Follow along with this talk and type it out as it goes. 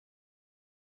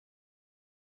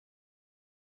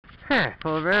Hey,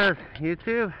 Polar Bears,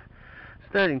 YouTube.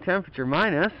 Starting temperature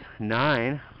minus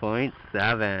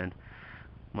 9.7.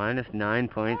 Minus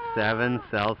 9.7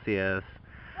 Celsius.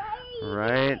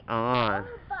 Right on.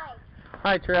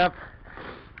 Hi, Trip.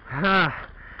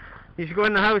 You should go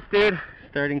in the house, dude.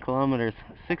 Starting kilometers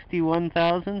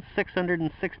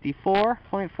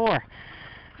 61,664.4.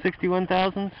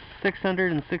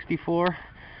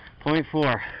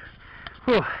 61,664.4.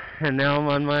 Whew. And now I'm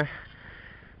on my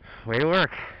way to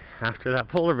work after that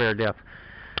polar bear dip.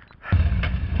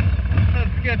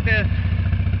 Let's get this.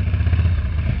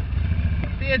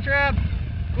 See ya, Trap.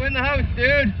 Go in the house,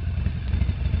 dude.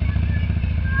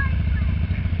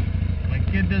 My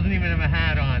kid doesn't even have a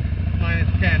hat on. It's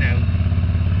 -10 out.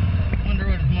 Wonder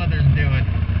what his mother's doing.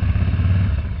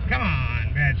 Come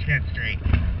on, bitch, get straight.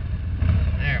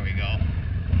 There we go.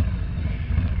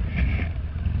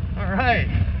 Alright.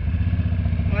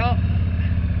 Well,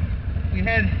 we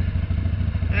had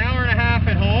an hour and a half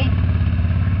at home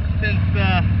since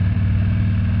the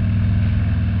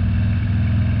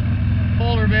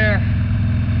polar bear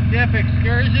dip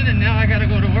excursion, and now I gotta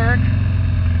go to work.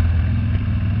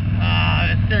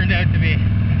 This turned out to be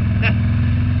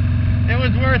it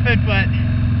was worth it, but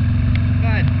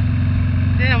god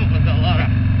damn, it was a lot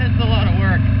of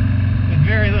work with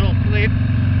very little sleep.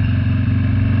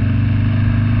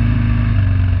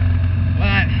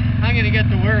 But I'm gonna get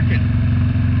to work and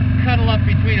cuddle up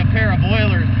between a pair of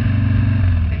boilers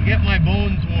and get my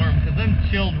bones warm, because I'm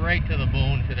chilled right to the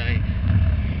bone tonight.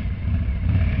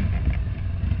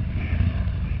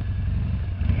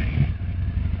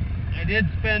 I did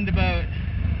spend about,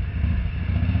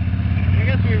 I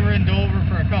guess we were in Dover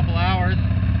for a couple hours.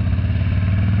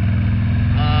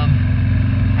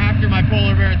 After my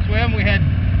polar bear swim, we had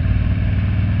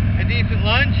a decent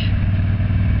lunch,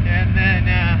 and then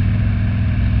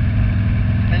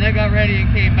I got ready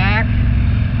and came back.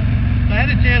 So I had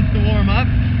a chance to warm up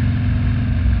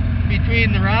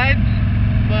between the rides,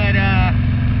 but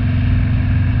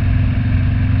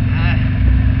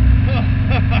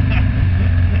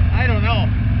I don't know.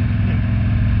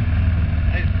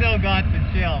 I still got the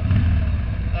chill.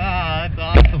 That's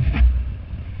awesome.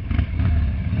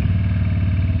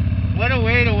 What a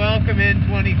way to welcome in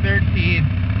 2013.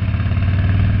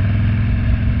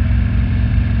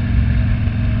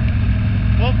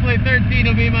 Hopefully 13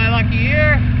 will be my lucky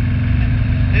year.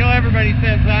 I know everybody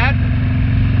says that.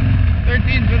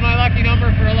 13's been my lucky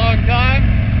number for a long time.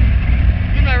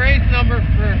 It's been my race number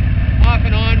for off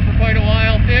and on for quite a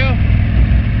while too.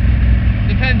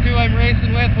 Depends who I'm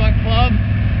racing with, what club,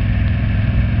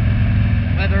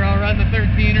 whether I'll run the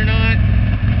 13 or not.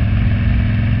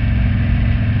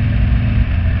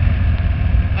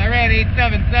 I ran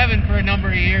 877 for a number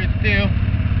of years too.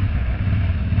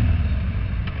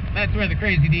 That's where the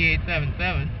crazy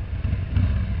D877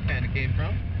 kind of came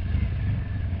from.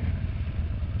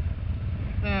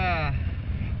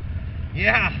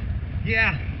 Yeah.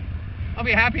 I'll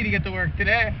be happy to get to work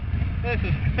today. This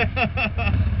is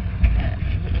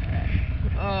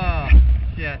oh,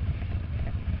 shit.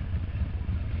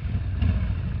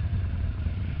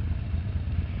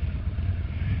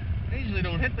 I usually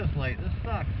don't hit this light. This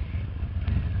sucks.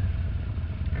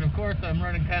 And of course I'm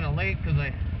running kind of late because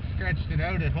I stretched it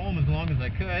out at home as long as I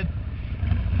could.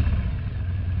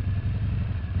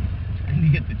 Trying to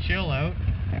get the chill out.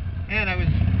 And I was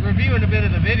reviewing a bit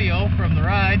of the video from the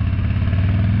ride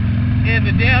and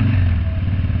the dip.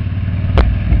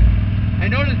 I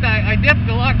noticed I dipped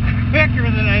a lot quicker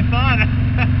than I thought.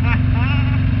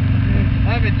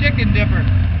 I'm a chicken dipper.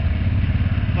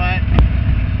 But,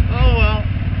 oh well.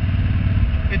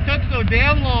 It took so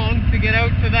damn long to get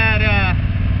out to that,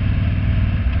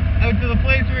 out to the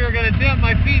place we were going to dip.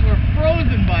 My feet were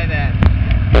frozen by that.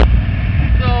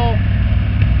 So,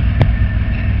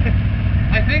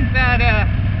 I think that,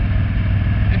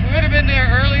 if we would have been there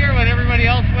earlier when everybody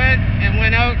else went and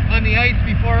went out on the ice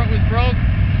before it was broke,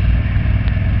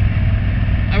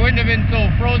 I wouldn't have been so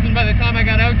frozen by the time I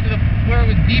got out to where it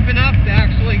was deep enough to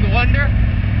actually go under.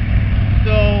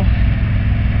 So,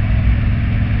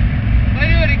 if I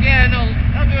do it again,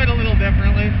 I'll do it a little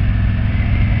differently.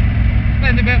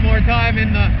 Spend a bit more time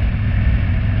in the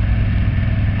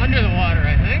under the water,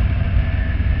 I think.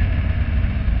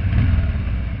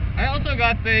 I also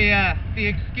got the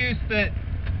excuse that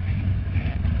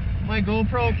my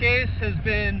GoPro case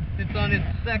it's on its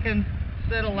second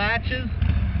set of latches,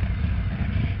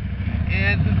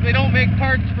 and since they don't make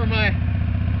parts for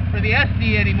the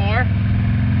SD anymore,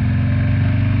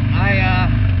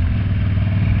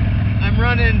 I'm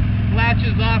running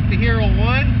latches off the Hero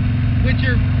 1, which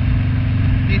are,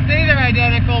 they say they're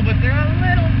identical, but they're a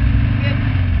little bit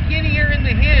skinnier in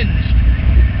the hinge.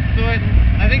 So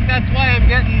think that's why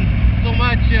I'm getting so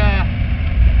much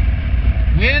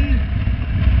wind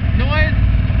noise,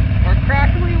 or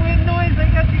crackly wind noise, I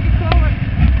guess you could call it.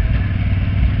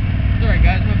 Sorry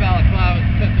guys, my balaclava is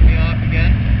pissing me off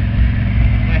again.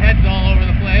 My head's all over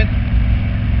the place.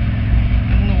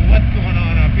 I don't know what's going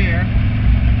on up here.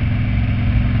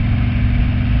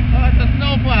 Oh, it's a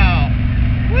snowplow!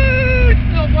 Woo!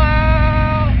 Snowplow!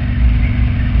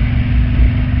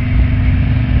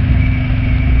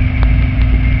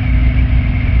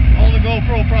 All the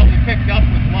GoPro probably picked up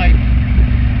with lights.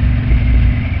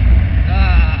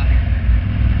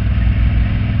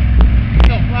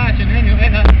 Still flashing anyway,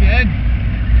 that's good.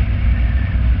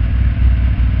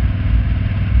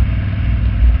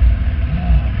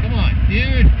 Oh, come on,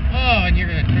 dude. Oh, and you're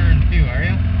gonna turn too, are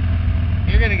you?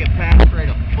 You're gonna get passed right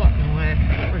a fucking way.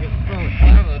 Friggin' throwing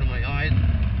cloud out of my eyes.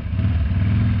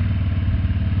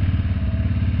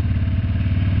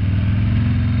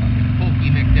 Fucking pokey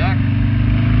McDuck.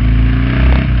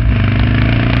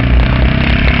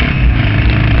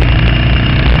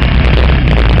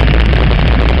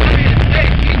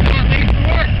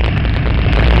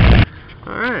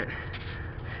 Alright.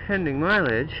 Pending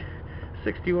mileage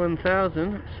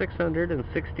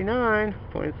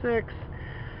 61,669.6.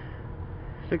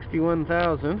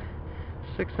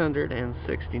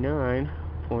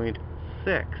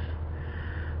 61,669.6.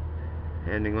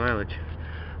 Ending mileage.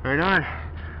 Right on.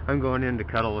 I'm going in to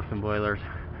cuddle with some boilers.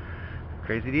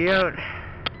 Crazy D out.